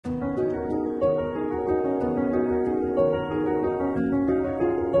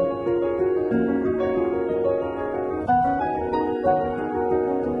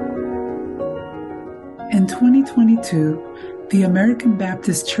2022, the American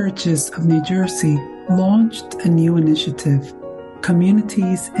Baptist Churches of New Jersey launched a new initiative,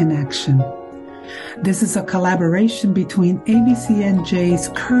 Communities in Action. This is a collaboration between ABCNJ's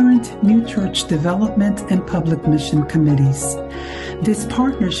current New Church Development and Public Mission Committees. This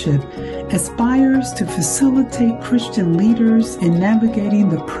partnership aspires to facilitate Christian leaders in navigating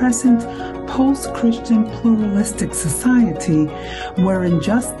the present post-Christian pluralistic society where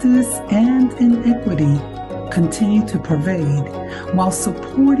injustice and inequity continue to pervade, while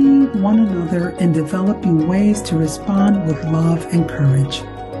supporting one another in developing ways to respond with love and courage.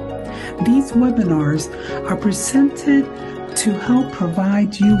 These webinars are presented to help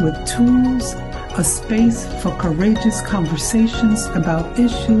provide you with tools, a space for courageous conversations about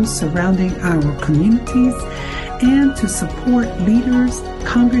issues surrounding our communities, and to support leaders,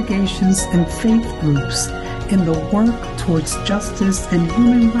 congregations, and faith groups in the work towards justice and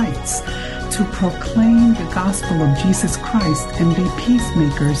human rights to proclaim the gospel of Jesus Christ and be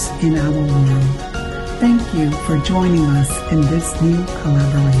peacemakers in our world. Thank you for joining us in this new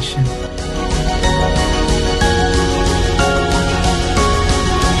collaboration.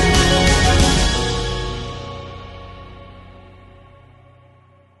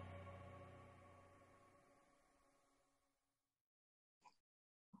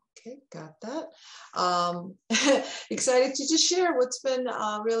 Okay, got that. Excited to just share what's been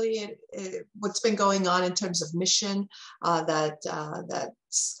what's been going on in terms of mission that's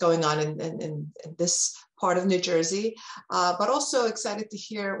going on in this part of New Jersey, but also excited to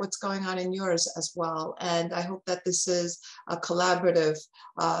hear what's going on in yours as well. And I hope that this is a collaborative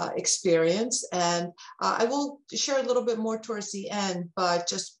experience. And I will share a little bit more towards the end, but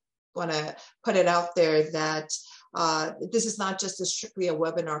just want to put it out there that this is not just strictly a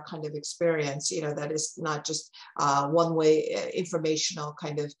webinar kind of experience, that is not just one-way informational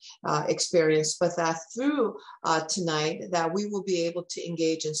kind of experience, but that through tonight that we will be able to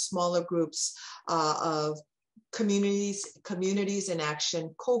engage in smaller groups of communities in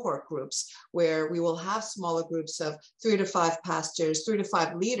action cohort groups, where we will have smaller groups of 3 to 5 pastors, 3 to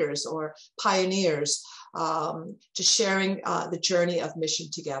 5 leaders or pioneers, just sharing the journey of mission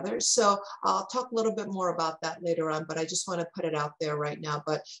together. So I'll talk a little bit more about that later on, but I just want to put it out there right now.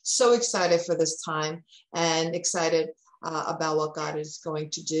 But so excited for this time and excited about what God is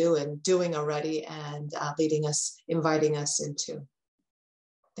going to do and doing already and leading us, inviting us into.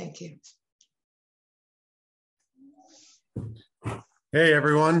 Thank you. Hey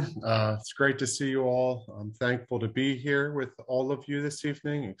everyone, it's great to see you all. I'm thankful to be here with all of you this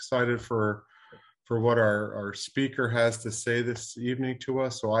evening. Excited for what our speaker has to say this evening to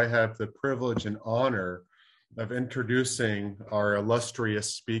us. So I have the privilege and honor of introducing our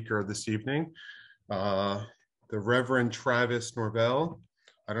illustrious speaker this evening, the Reverend Travis Norvell.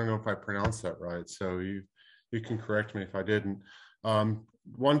 I don't know if I pronounced that right, so you can correct me if I didn't.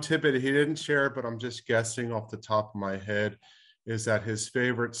 One tidbit he didn't share, but I'm just guessing off the top of my head, is that his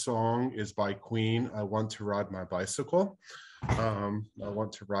favorite song is by Queen, I Want to Ride My Bicycle. I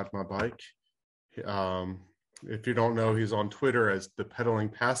want to ride my bike. If you don't know, he's on Twitter as the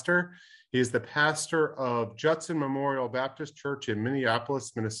Pedaling Pastor. He's the pastor of Judson Memorial Baptist Church in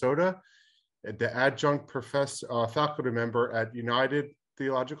Minneapolis, Minnesota, the adjunct faculty member at United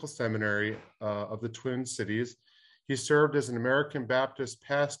Theological Seminary of the Twin Cities. He served as an American Baptist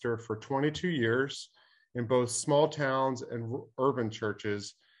pastor for 22 years in both small towns and urban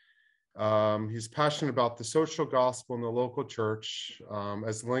churches. He's passionate about the social gospel in the local church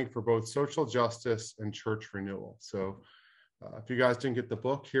as a link for both social justice and church renewal. So if you guys didn't get the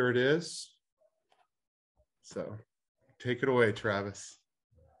book, here it is. So take it away, Travis.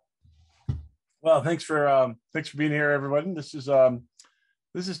 Well, thanks for being here, everyone. This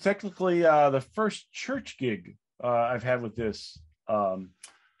is technically the first church gig I've had with this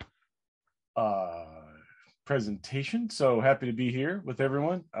presentation. So happy to be here with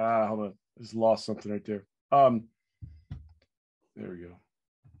everyone. Hold on, I just lost something right there. There we go.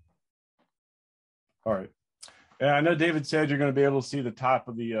 All right. And I know David said you're going to be able to see the top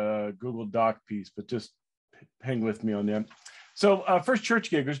of the Google Doc piece, but just hang with me on that. So first church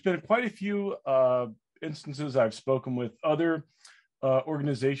gig, there's been quite a few instances I've spoken with other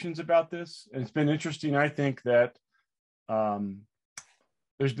organizations about this. And it's been interesting, I think, that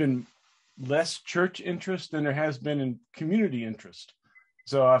there's been less church interest than there has been in community interest.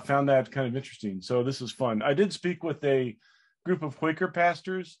 So I found that kind of interesting. So this is fun. I did speak with a group of Quaker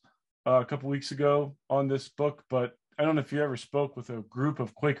pastors a couple weeks ago on this book, but I don't know if you ever spoke with a group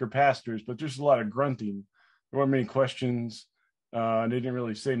of Quaker pastors, but there's a lot of grunting. There weren't many questions. They didn't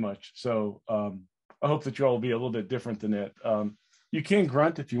really say much. So I hope that you all will be a little bit different than that. You can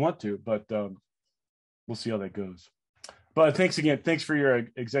grunt if you want to, but we'll see how that goes. But thanks again. Thanks for your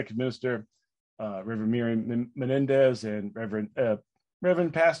executive minister, Reverend Miriam Menendez, and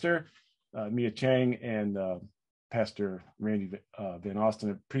Reverend Pastor Mia Chang, and Pastor Randy Van Austin.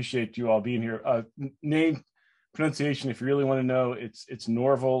 I appreciate you all being here. Name pronunciation, if you really want to know, it's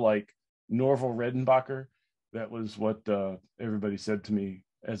Norvell, like Norvell Redenbacher. That was what everybody said to me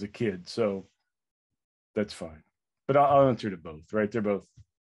as a kid. So that's fine. But I'll answer to both, right? They're both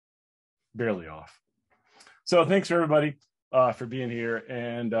barely off. So thanks for everybody for being here.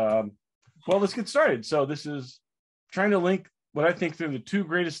 And well, let's get started. So this is trying to link what I think are the two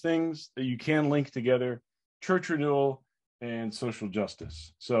greatest things that you can link together: church renewal and social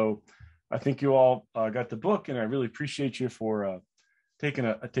justice. So I think you all got the book, and I really appreciate you for taking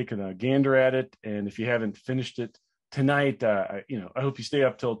a gander at it. And if you haven't finished it tonight, I hope you stay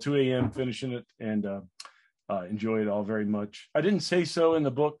up till 2 a.m. finishing it and enjoy it all very much. I didn't say so in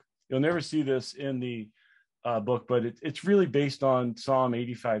the book. You'll never see this in the book, but it's really based on Psalm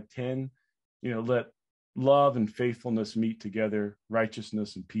 85:10. Let love and faithfulness meet together,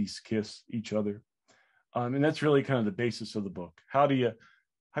 righteousness and peace kiss each other. And that's really kind of the basis of the book. How do you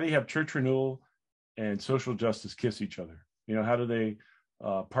have church renewal and social justice kiss each other? How do they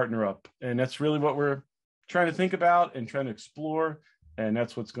partner up? And that's really what we're trying to think about and trying to explore. And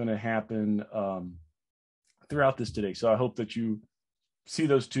that's what's going to happen throughout this today. So I hope that you see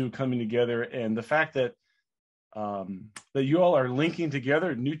those two coming together, and the fact that that you all are linking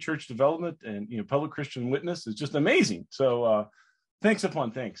together new church development and public Christian witness is just amazing. So thanks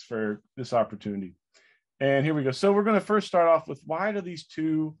upon thanks for this opportunity. And here we go. So we're going to first start off with, why do these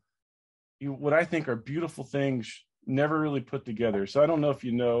two, what I think are beautiful things, never really put together? So I don't know if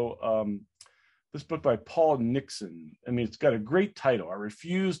you know this book by Paul Nixon. I mean, it's got a great title, I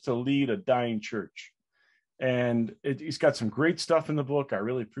Refuse to Lead a Dying Church. And he's got some great stuff in the book. I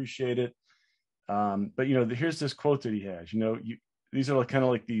really appreciate it. But here's this quote that he has. These are kind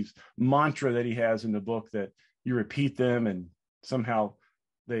of like these mantra that he has in the book, that you repeat them, and somehow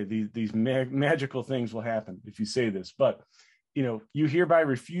these magical things will happen if you say this. But you hereby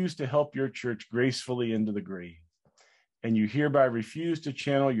refuse to help your church gracefully into the grave, and you hereby refuse to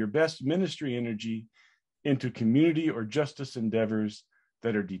channel your best ministry energy into community or justice endeavors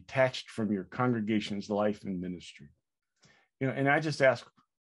that are detached from your congregation's life and ministry. And I just ask,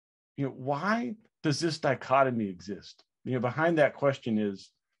 why does this dichotomy exist? Behind that question is,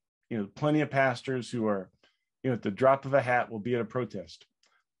 plenty of pastors who are, at the drop of a hat will be at a protest,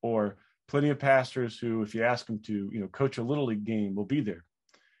 or plenty of pastors who, if you ask them to, coach a little league game, will be there.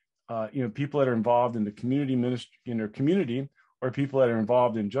 People that are involved in the community ministry in their community, or people that are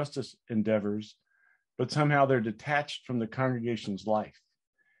involved in justice endeavors, but somehow they're detached from the congregation's life.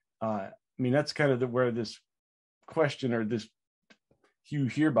 That's kind of where this question, or this "you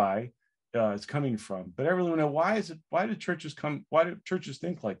hereby" is coming from. But I really want to know, why do churches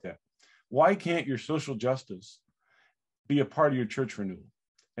think like that? Why can't your social justice be a part of your church renewal?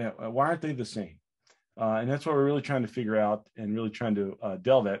 Why aren't they the same? And that's what we're really trying to figure out, and really trying to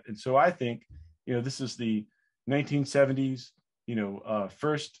delve at. And so I think, this is the 1970s,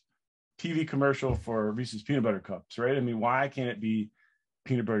 first TV commercial for Reese's peanut butter cups, right? Why can't it be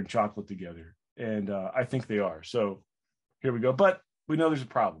peanut butter and chocolate together? And I think they are. So here we go. But we know there's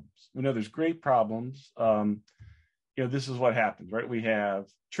problems. We know there's great problems. This is what happens, right? We have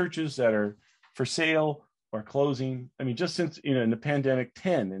churches that are for sale or closing. Just since, in the pandemic,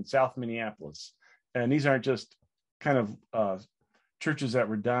 10 in South Minneapolis. And these aren't just kind of churches that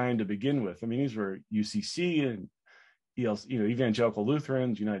were dying to begin with. These were UCC and Evangelical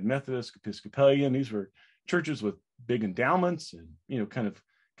Lutherans, United Methodist, Episcopalian. These were churches with big endowments and, kind of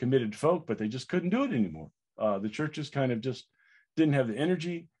committed folk, but they just couldn't do it anymore. The churches kind of just didn't have the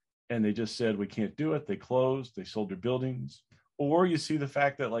energy, and they just said, we can't do it. They closed, they sold their buildings. Or you see the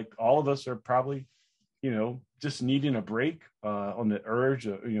fact that, like, all of us are probably, just needing a break on the urge,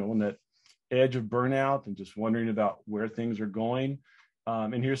 on that edge of burnout, and just wondering about where things are going.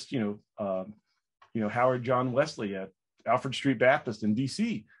 And here's, Howard John Wesley at Alfred Street Baptist in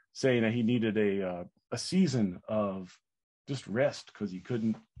DC saying that he needed a season of just rest because he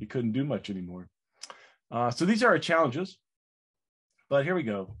couldn't do much anymore. So these are our challenges. But here we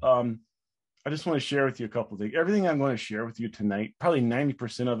go. I just want to share with you a couple of things. Everything I'm going to share with you tonight, probably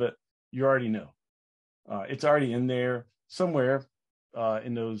 90% of it, you already know. It's already in there somewhere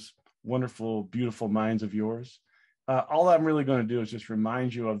in those wonderful, beautiful minds of yours. All I'm really going to do is just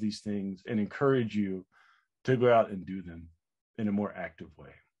remind you of these things and encourage you to go out and do them in a more active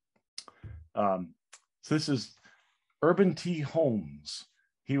way. So this is Urban T. Holmes.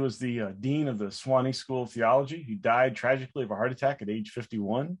 He was the dean of the Swanee School of Theology. He died tragically of a heart attack at age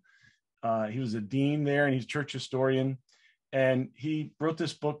 51. He was a dean there, and he's a church historian. And he wrote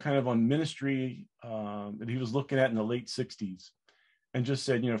this book kind of on ministry that he was looking at in the late 60s, and just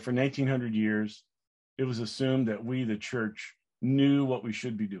said, for 1900 years, it was assumed that we, the church, knew what we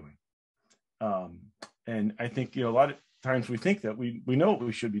should be doing. And I think, a lot of times we think that we know what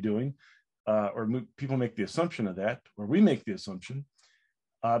we should be doing, or people make the assumption of that, or we make the assumption.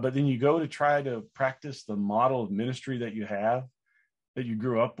 But then you go to try to practice the model of ministry that you have, that you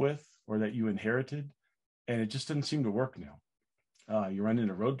grew up with, or that you inherited, and it just doesn't seem to work now. You run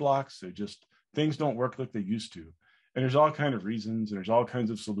into roadblocks. Things don't work like they used to. And there's all kinds of reasons, and there's all kinds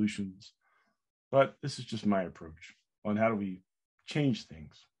of solutions. But this is just my approach on how do we change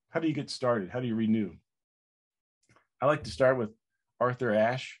things. How do you get started? How do you renew? I like to start with Arthur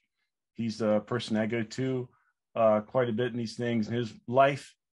Ashe. He's a person I go to quite a bit in these things, and his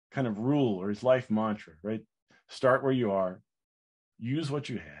life kind of rule, or his life mantra, right? Start where you are, use what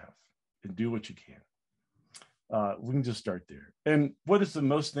you have, and do what you can. We can just start there. And what is the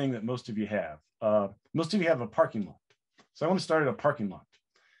most thing that most of you have? Most of you have a parking lot. So I want to start at a parking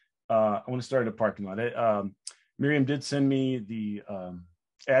lot. Miriam did send me the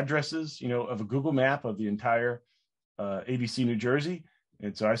addresses, of a Google map of the entire ABC New Jersey.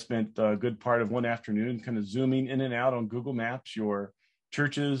 And so I spent a good part of one afternoon kind of zooming in and out on Google Maps, your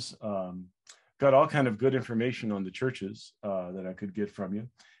churches, got all kind of good information on the churches that I could get from you.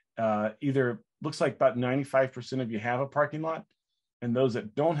 Either looks like about 95% of you have a parking lot, and those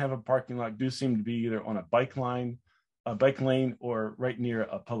that don't have a parking lot do seem to be either on a bike lane, or right near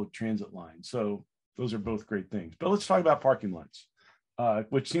a public transit line. So those are both great things. But let's talk about parking lots,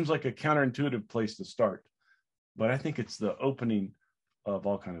 which seems like a counterintuitive place to start. But I think it's the opening of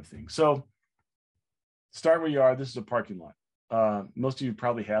all kinds of things. So start where you are. This is a parking lot. Most of you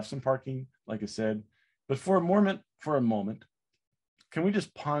probably have some parking, like I said. But for a moment, can we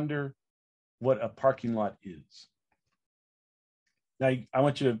just ponder what a parking lot is? Now, I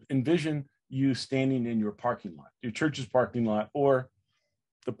want you to envision you standing in your parking lot, your church's parking lot, or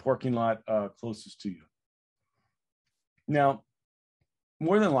the parking lot closest to you. Now,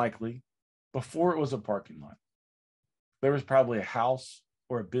 more than likely, before it was a parking lot, there was probably a house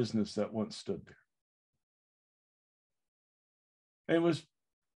or a business that once stood there. And it was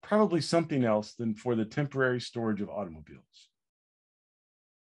probably something else than for the temporary storage of automobiles.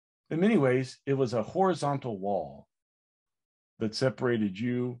 In many ways, it was a horizontal wall that separated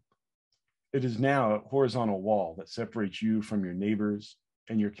you. It is now a horizontal wall that separates you from your neighbors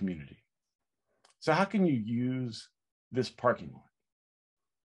and your community. So how can you use this parking lot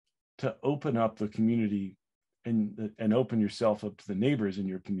to open up the community and open yourself up to the neighbors in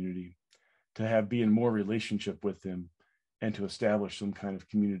your community, to be in more relationship with them and to establish some kind of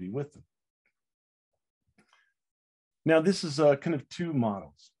community with them? Now, this is kind of two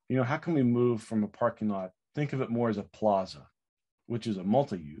models. How can we move from a parking lot? Think of it more as a plaza, which is a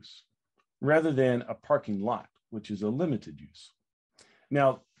multi-use, rather than a parking lot, which is a limited use.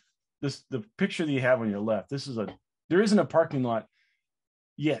 Now, the picture that you have on your left, there isn't a parking lot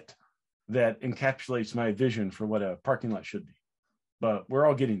yet that encapsulates my vision for what a parking lot should be, but we're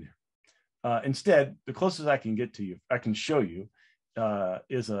all getting there. Instead, the closest I can get to you, I can show you,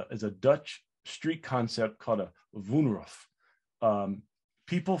 is a Dutch street concept called a renewal.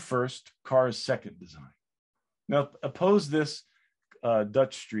 People first, cars second design. Now, oppose this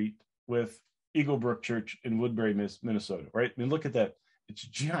Dutch street with Eaglebrook Church in Woodbury, Minnesota, right? I mean, look at that. It's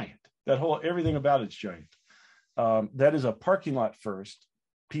giant. Everything about it's giant. That is a parking lot first,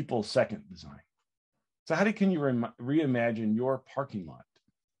 people second design. So how can you reimagine your parking lot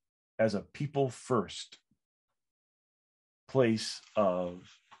as a people first place of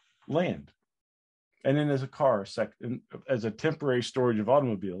land? And then as a car second, as a temporary storage of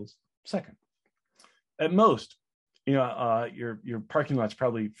automobiles second. At most, your parking lot's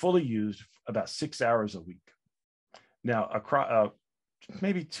probably fully used about 6 hours a week. Now, across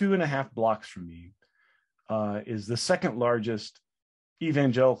maybe 2.5 blocks from me is the second largest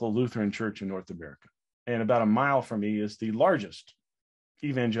evangelical Lutheran church in North America. And about a mile from me is the largest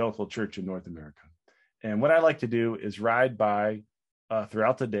evangelical church in North America. And what I like to do is ride by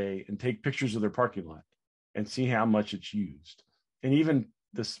throughout the day and take pictures of their parking lot and see how much it's used. And even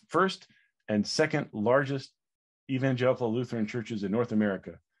this first and second largest evangelical Lutheran churches in North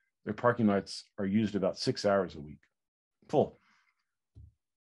America, their parking lots are used about 6 hours a week, full.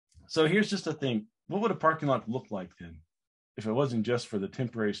 So here's just a thing. What would a parking lot look like then if it wasn't just for the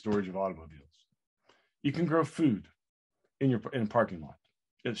temporary storage of automobiles? You can grow food in a parking lot.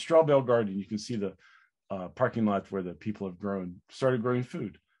 At Strawbell Garden, you can see the parking lot where the people have started growing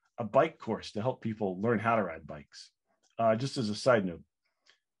food. A bike course to help people learn how to ride bikes. Just as a side note,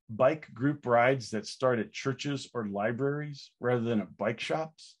 bike group rides that start at churches or libraries rather than at bike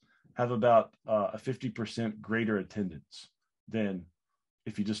shops have about a 50% greater attendance than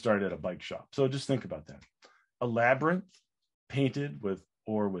if you just started at a bike shop. So just think about that. A labyrinth painted with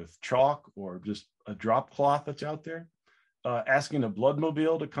chalk or just a drop cloth that's out there, asking a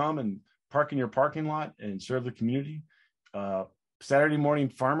bloodmobile to come and park in your parking lot and serve the community. Saturday morning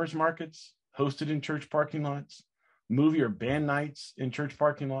farmers markets hosted in church parking lots, movie or band nights in church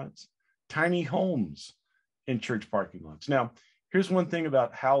parking lots, tiny homes in church parking lots. Now, here's one thing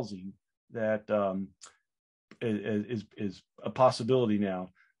about housing that is a possibility now.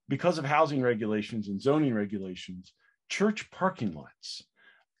 Because of housing regulations and zoning regulations, church parking lots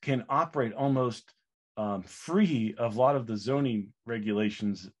can operate almost free of a lot of the zoning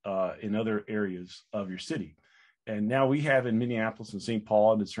regulations in other areas of your city. And now we have in Minneapolis and St.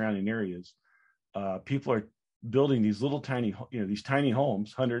 Paul and the surrounding areas, people are building these little tiny, these tiny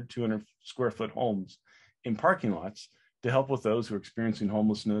homes, 100, 200 square foot homes in parking lots to help with those who are experiencing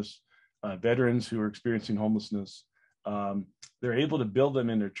homelessness, veterans who are experiencing homelessness. They're able to build them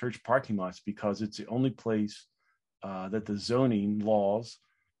in their church parking lots because it's the only place that the zoning laws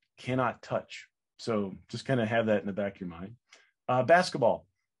cannot touch. So just kind of have that in the back of your mind. Basketball,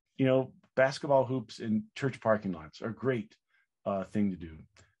 basketball hoops in church parking lots are a great thing to do.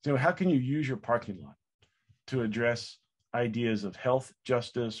 So how can you use your parking lot to address ideas of health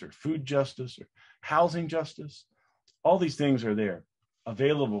justice or food justice or housing justice? All these things are there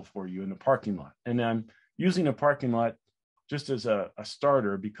available for you in the parking lot. And I'm using a parking lot just as a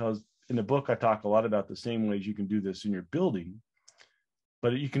starter because in the book, I talk a lot about the same ways you can do this in your building,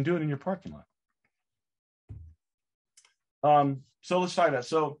 but you can do it in your parking lot. So let's talk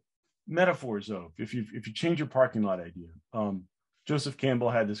about, metaphors though, if you change your parking lot idea, Joseph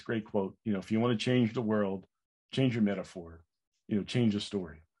Campbell had this great quote, if you want to change the world, change your metaphor, change the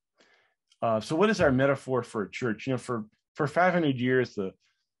story. So what is our metaphor for a church? For 500 years, the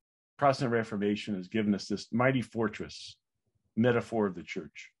Protestant Reformation has given us this mighty fortress metaphor of the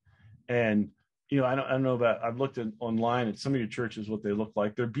church. And, I don't know about, I've looked online at some of your churches, what they look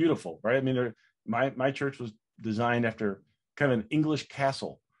like. They're beautiful, right? I mean, my church was designed after kind of an English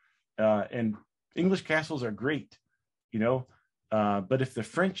castle. And English castles are great, but if the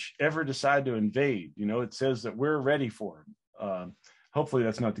French ever decide to invade, it says that we're ready for them. Hopefully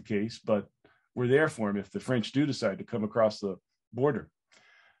that's not the case, but we're there for them if the French do decide to come across the border.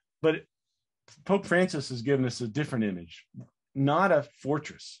 But Pope Francis has given us a different image, not a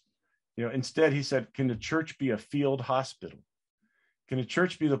fortress. Instead, he said, can the church be a field hospital? Can the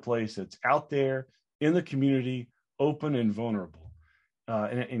church be the place that's out there in the community, open and vulnerable?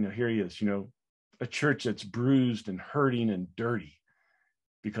 And here he is, a church that's bruised and hurting and dirty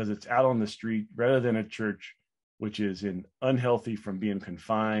because it's out on the street rather than a church which is unhealthy from being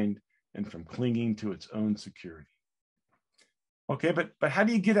confined and from clinging to its own security. Okay, but how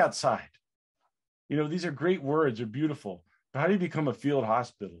do you get outside? These are great words, they're beautiful, but how do you become a field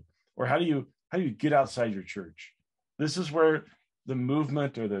hospital? Or how do you get outside your church? This is where the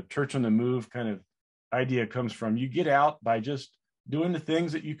movement or the church on the move kind of idea comes from. You get out by just doing the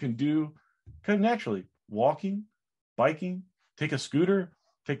things that you can do kind of naturally, walking, biking, take a scooter,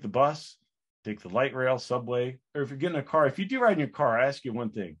 take the bus, take the light rail, subway, or if you're getting a car, if you do ride in your car, I ask you one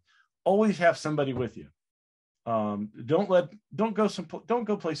thing, always have somebody with you. Don't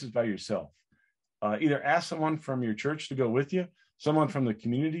go places by yourself. Either ask someone from your church to go with you, someone from the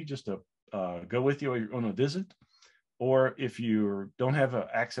community just to go with you on a visit, or if you don't have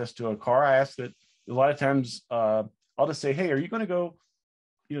access to a car, I ask that a lot of times I'll just say, hey, are you going to go,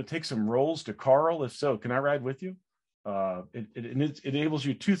 take some rolls to Carl? If so, can I ride with you? It enables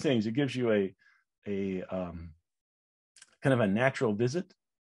you two things. It gives you a kind of a natural visit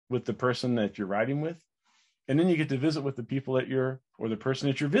with the person that you're riding with, and then you get to visit with the people or the person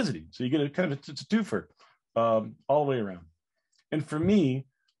that you're visiting. So you get it's a twofer all the way around. And for me,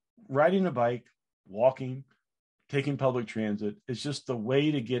 riding a bike, walking, taking public transit is just the way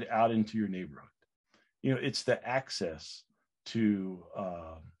to get out into your neighborhood. It's the access to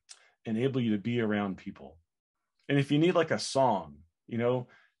enable you to be around people. And if you need like a song,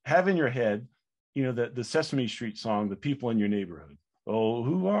 have in your head, the Sesame Street song, The People in Your Neighborhood. Oh,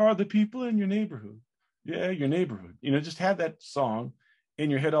 who are the people in your neighborhood? Yeah, your neighborhood. Just have that song in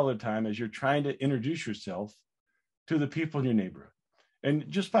your head all the time as you're trying to introduce yourself to the people in your neighborhood. And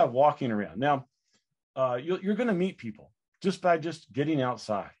just by walking around. Now, you're going to meet people just by just getting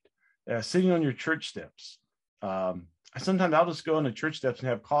outside, sitting on your church steps. Sometimes I'll just go on the church steps and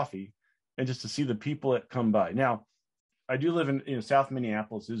have coffee and just to see the people that come by. Now, I do live in South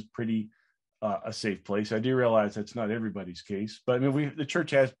Minneapolis is pretty a safe place. I do realize that's not everybody's case, but I mean, the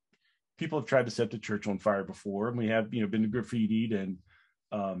church has people have tried to set the church on fire before, and we have, been graffitied, and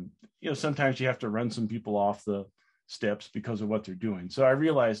sometimes you have to run some people off the steps because of what they're doing. So I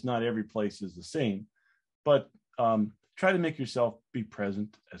realize not every place is the same, but try to make yourself be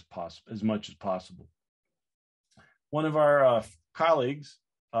present as much as possible. One of our colleagues,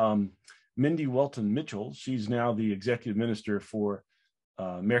 Mindy Welton Mitchell, she's now the executive minister for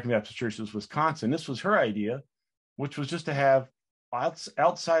American Baptist Churches, Wisconsin. This was her idea, which was just to have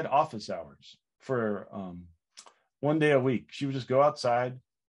outside office hours for 1 day a week. She would just go outside,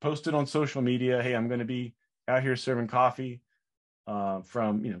 post it on social media. Hey, I'm going to be out here serving coffee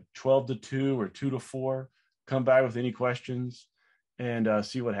from 12 to 2 or 2 to 4. Come by with any questions and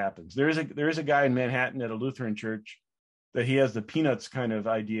see what happens. There is a guy in Manhattan at a Lutheran church that he has the peanuts kind of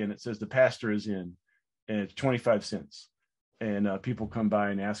idea, and it says the pastor is in, and it's 25 cents. And people come by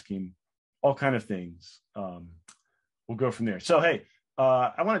and ask him all kind of things. We'll go from there. So, hey,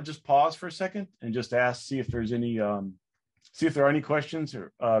 I want to just pause for a second and just see if there are any questions,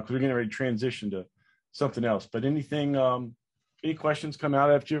 or because we're getting ready to transition to something else. But any questions come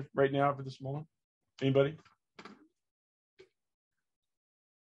out at you right now for this moment? Anybody?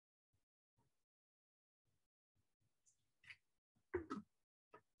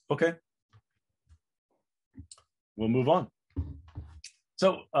 Okay. We'll move on.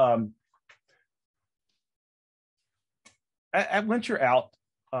 So once you're out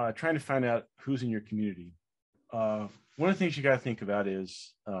trying to find out who's in your community, one of the things you got to think about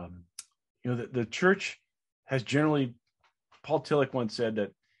is, the church has generally, Paul Tillich once said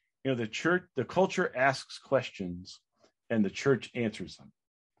that, the culture asks questions and the church answers them.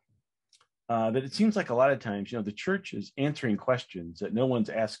 That it seems like a lot of times, the church is answering questions that no one's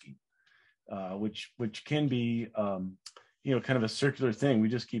asking, which can be, kind of a circular thing. We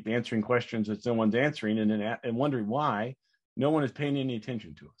just keep answering questions that no one's answering, and wondering why no one is paying any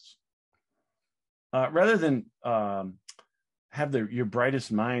attention to us. Rather than have your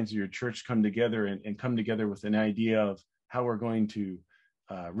brightest minds of your church come together and come together with an idea of how we're going to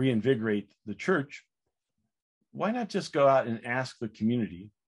reinvigorate the church, why not just go out and ask the community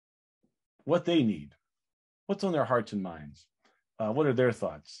what they need, what's on their hearts and minds, what are their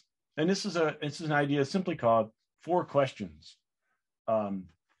thoughts? And this is an idea simply called 4 questions. Think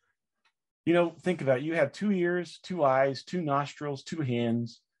about it. You have 2 ears, 2 eyes, 2 nostrils, 2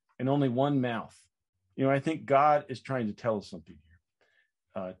 hands, and only 1 mouth. I think God is trying to tell us something here.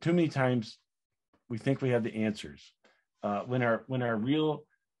 Too many times we think we have the answers, when our real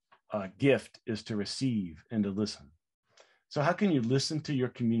gift is to receive and to listen. So how can you listen to your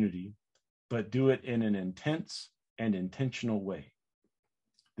community, but do it in an intense and intentional way?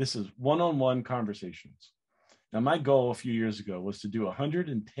 This is one-on-one conversations. Now, my goal a few years ago was to do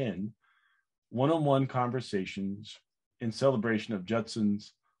 110 one-on-one conversations in celebration of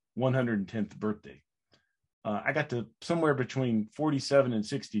Judson's 110th birthday. I got to somewhere between 47 and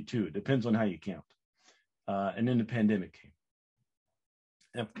 62. It depends on how you count. And then the pandemic came.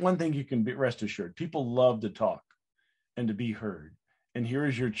 And one thing you can rest assured, people love to talk and to be heard. And here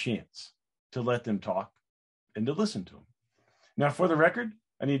is your chance to let them talk and to listen to them. Now, for the record,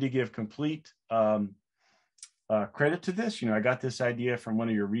 I need to give complete credit to this. I got this idea from one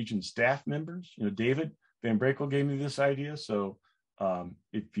of your region staff members. David Van Brakel gave me this idea. So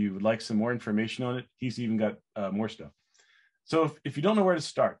if you would like some more information on it, he's even got more stuff. So if you don't know where to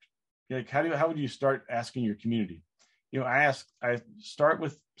start, how would you start asking your community? I start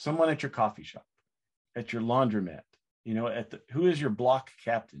with someone at your coffee shop, at your laundromat, who is your block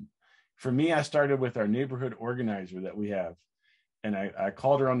captain? For me, I started with our neighborhood organizer that we have. And I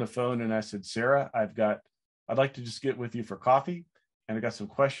called her on the phone and I said, Sarah, I'd like to just get with you for coffee. And I got some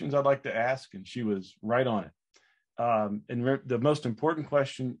questions I'd like to ask. And she was right on it. And the most important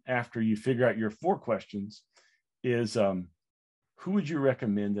question after you figure out your 4 questions is, who would you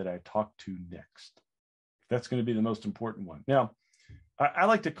recommend that I talk to next? That's going to be the most important one. Now, I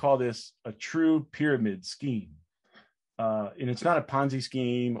like to call this a true pyramid scheme. And it's not a Ponzi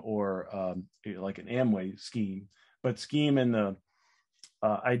scheme or like an Amway scheme, but scheme in the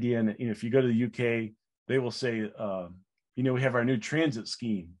idea. And if you go to the UK, they will say, we have our new transit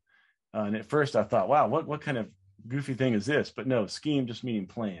scheme. And at first I thought, wow, what kind of goofy thing is this? But no, scheme just meaning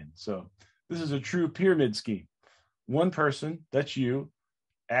plan. So this is a true pyramid scheme. One person, that's you,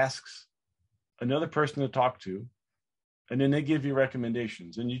 asks another person to talk to, and then they give you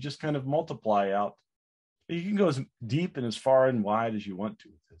recommendations, and you just kind of multiply out. You can go as deep and as far and wide as you want to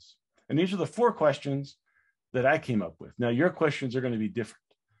with this. And these are the 4 questions that I came up with. Now, your questions are going to be different.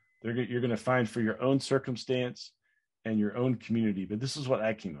 You're going to find for your own circumstance and your own community, but this is what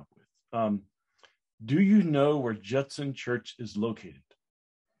I came up with. Do you know where Judson Church is located?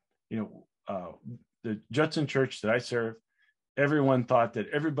 the Judson Church that I serve, everyone thought that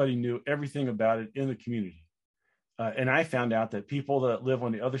everybody knew everything about it in the community. And I found out that people that live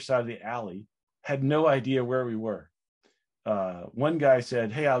on the other side of the alley had no idea where we were. One guy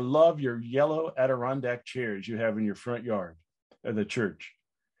said, "Hey, I love your yellow Adirondack chairs you have in your front yard of the church."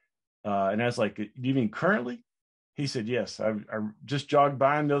 And I was like, "Do you mean currently?" He said, "Yes, I just jogged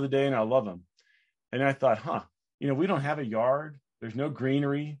by them the other day and I love them." And I thought, we don't have a yard. There's no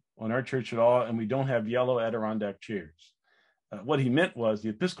greenery on our church at all. And we don't have yellow Adirondack chairs. What he meant was the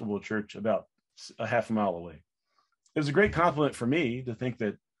Episcopal Church about a half a mile away. It was a great compliment for me to think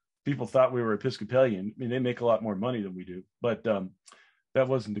that people thought we were Episcopalian. I mean, they make a lot more money than we do, but that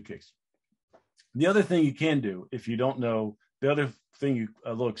wasn't the case. The other thing you can do, if you don't know, a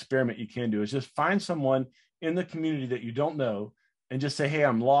little experiment you can do is just find someone in the community that you don't know and just say, "Hey,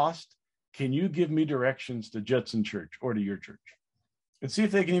 I'm lost. Can you give me directions to Judson Church or to your church?" And see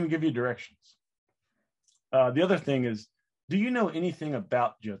if they can even give you directions. The other thing is, do you know anything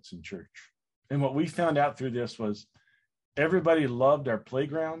about Judson Church? And what we found out through this was everybody loved our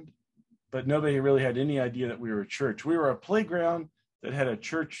playground, but nobody really had any idea that we were a church. We were a playground that had a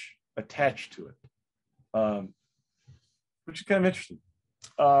church attached to it, which is kind of interesting.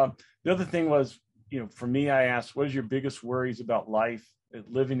 The other thing was, for me, I asked, what is your biggest worries about life,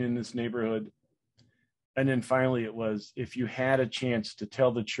 living in this neighborhood? And then finally, it was, if you had a chance to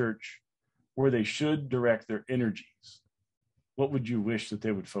tell the church where they should direct their energies, what would you wish that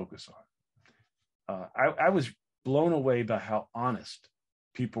they would focus on? I was blown away by how honest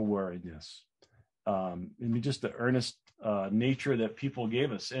people were in this. And just the earnest nature that people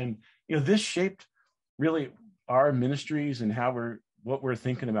gave us. And, this shaped really our ministries and what we're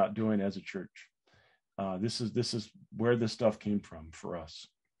thinking about doing as a church. This is where this stuff came from for us.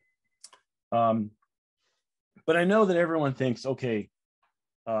 But I know that everyone thinks, okay,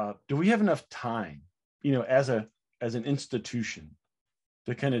 do we have enough time, as an institution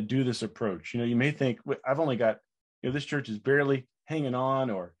to kind of do this approach? You may think, I've only got, this church is barely hanging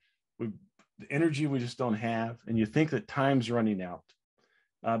on, or the energy we just don't have. And you think that time's running out.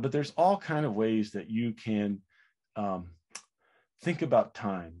 But there's all kind of ways that you can think about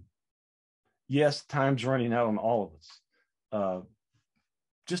time. Yes, time's running out on all of us.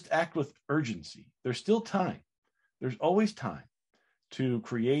 Just act with urgency. There's still time. There's always time to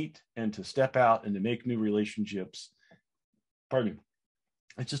create and to step out and to make new relationships. Pardon me.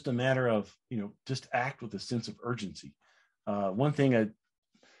 It's just a matter of, just act with a sense of urgency. One thing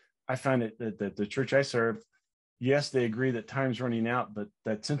I find that the church I serve, yes, they agree that time's running out, but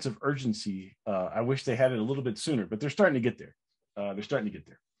that sense of urgency, I wish they had it a little bit sooner, but they're starting to get there.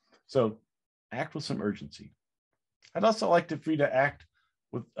 So act with some urgency. I'd also like for you to act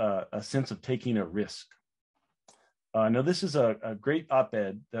with a sense of taking a risk. Now, this is a great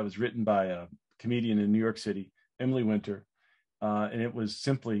op-ed that was written by a comedian in New York City, Emily Winter, and it was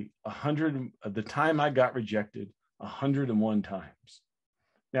simply 100, the time I got rejected 101 times.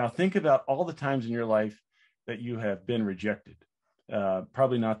 Now, think about all the times in your life that you have been rejected.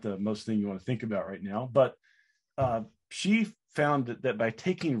 Probably not the most thing you want to think about right now, but she found that by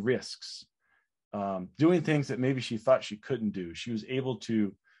taking risks, doing things that maybe she thought she couldn't do, she was able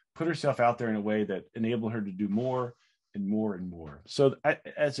to put herself out there in a way that enabled her to do more and more and more. So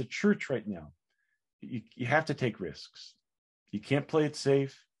as a church right now, you have to take risks. You can't play it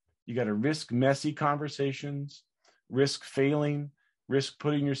safe. You got to risk messy conversations, risk failing, risk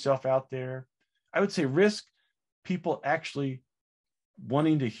putting yourself out there. I would say risk people actually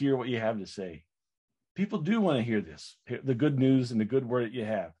wanting to hear what you have to say. People do want to hear this, the good news and the good word that you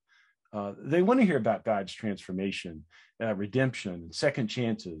have. They want to hear about God's transformation, redemption, and second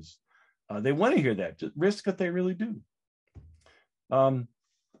chances. They want to hear that. Just risk that they really do.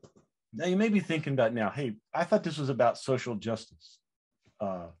 Now, you may be thinking about now, hey, I thought this was about social justice.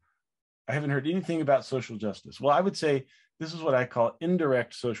 I haven't heard anything about social justice. Well, I would say this is what I call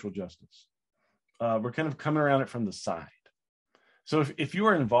indirect social justice. We're kind of coming around it from the side. So if you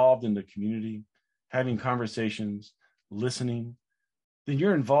are involved in the community, having conversations, listening, then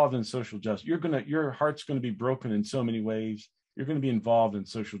you're involved in social justice. Your heart's going to be broken in so many ways. You're going to be involved in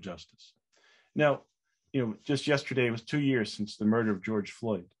social justice. Now, just yesterday, it was 2 years since the murder of George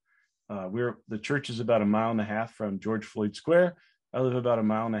Floyd. The church is about 1.5 miles from George Floyd Square. I live about 1.5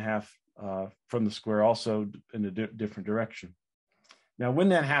 miles from the square, also in a different direction. Now, when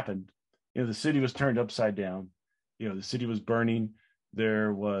that happened, the city was turned upside down. The city was burning.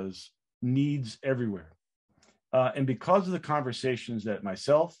 There was needs everywhere. And because of the conversations that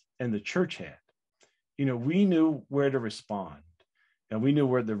myself and the church had, we knew where to respond. And we knew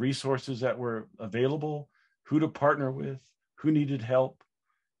where the resources that were available, who to partner with, who needed help.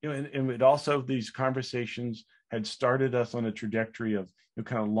 and it also, these conversations had started us on a trajectory of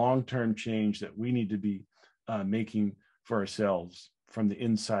kind of long-term change that we need to be making for ourselves from the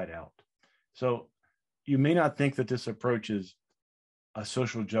inside out. So you may not think that this approach is a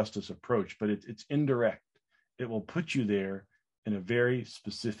social justice approach, but it's indirect. It will put you there in a very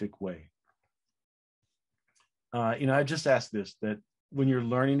specific way. I just asked this, that when you're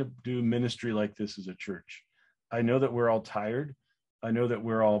learning to do ministry like this as a church, I know that we're all tired. I know that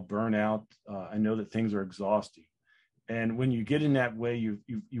we're all burnt out. I know that things are exhausting. And when you get in that way, you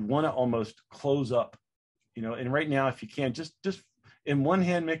want to almost close up, and right now, if you can, just in one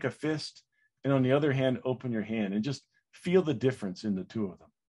hand, make a fist, and on the other hand, open your hand and just feel the difference in the two of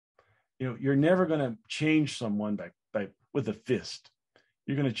them. You're never going to change someone with a fist.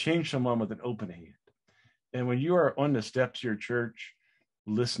 You're going to change someone with an open hand. And when you are on the steps of your church,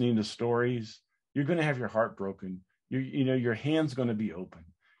 listening to stories, you're going to have your heart broken. Your hand's going to be open.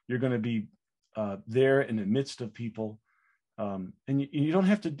 You're going to be there in the midst of people. And you don't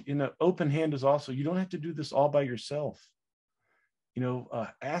have to, open hand is also, you don't have to do this all by yourself.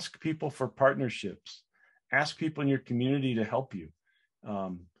 Ask people for partnerships. Ask people in your community to help you.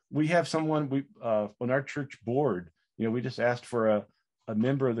 We have someone on our church board, we just asked for a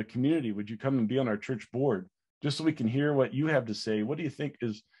member of the community. Would you come and be on our church board just so we can hear what you have to say? What do you think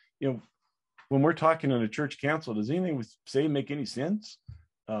is, when we're talking on a church council, does anything we say make any sense?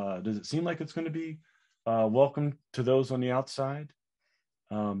 Does it seem like it's going to be welcome to those on the outside?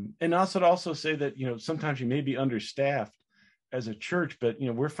 And also say that, sometimes you may be understaffed as a church, but,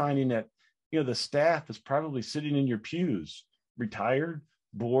 we're finding that, the staff is probably sitting in your pews, retired,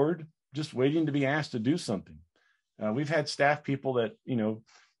 bored, just waiting to be asked to do something. We've had staff people that,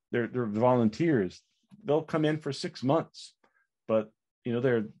 they're volunteers. They'll come in for 6 months, but,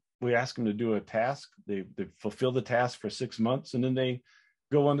 we ask them to do a task. They fulfill the task for 6 months, and then they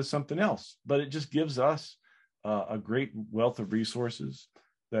go on to something else. But it just gives us a great wealth of resources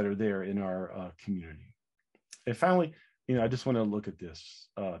that are there in our community. And finally, I just want to look at this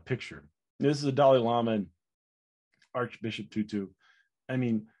picture. This is the Dalai Lama and Archbishop Tutu. I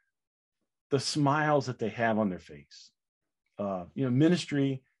mean, the smiles that they have on their face.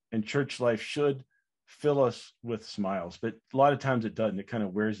 Ministry and church life should fill us with smiles, but a lot of times it doesn't. It kind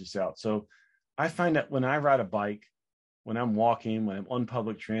of wears us out. So I find that when I ride a bike, when I'm walking, when I'm on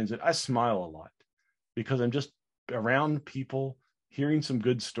public transit, I smile a lot because I'm just around people, hearing some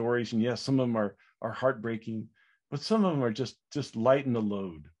good stories. And yes, some of them are heartbreaking, but some of them are just lighten the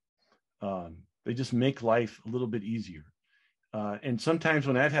load. They just make life a little bit easier. And sometimes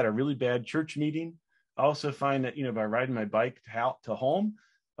when I've had a really bad church meeting, I also find that, by riding my bike to home,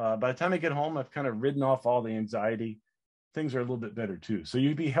 by the time I get home, I've kind of ridden off all the anxiety. Things are a little bit better too. So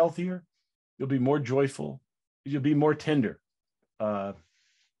you'll be healthier, you'll be more joyful, you'll be more tender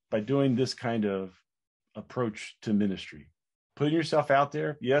by doing this kind of approach to ministry. Putting yourself out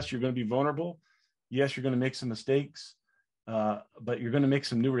there. Yes, you're going to be vulnerable. Yes, you're going to make some mistakes, but you're going to make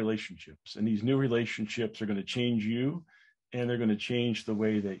some new relationships. And these new relationships are going to change you, and they're going to change the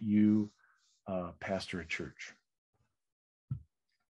way that you pastor a church.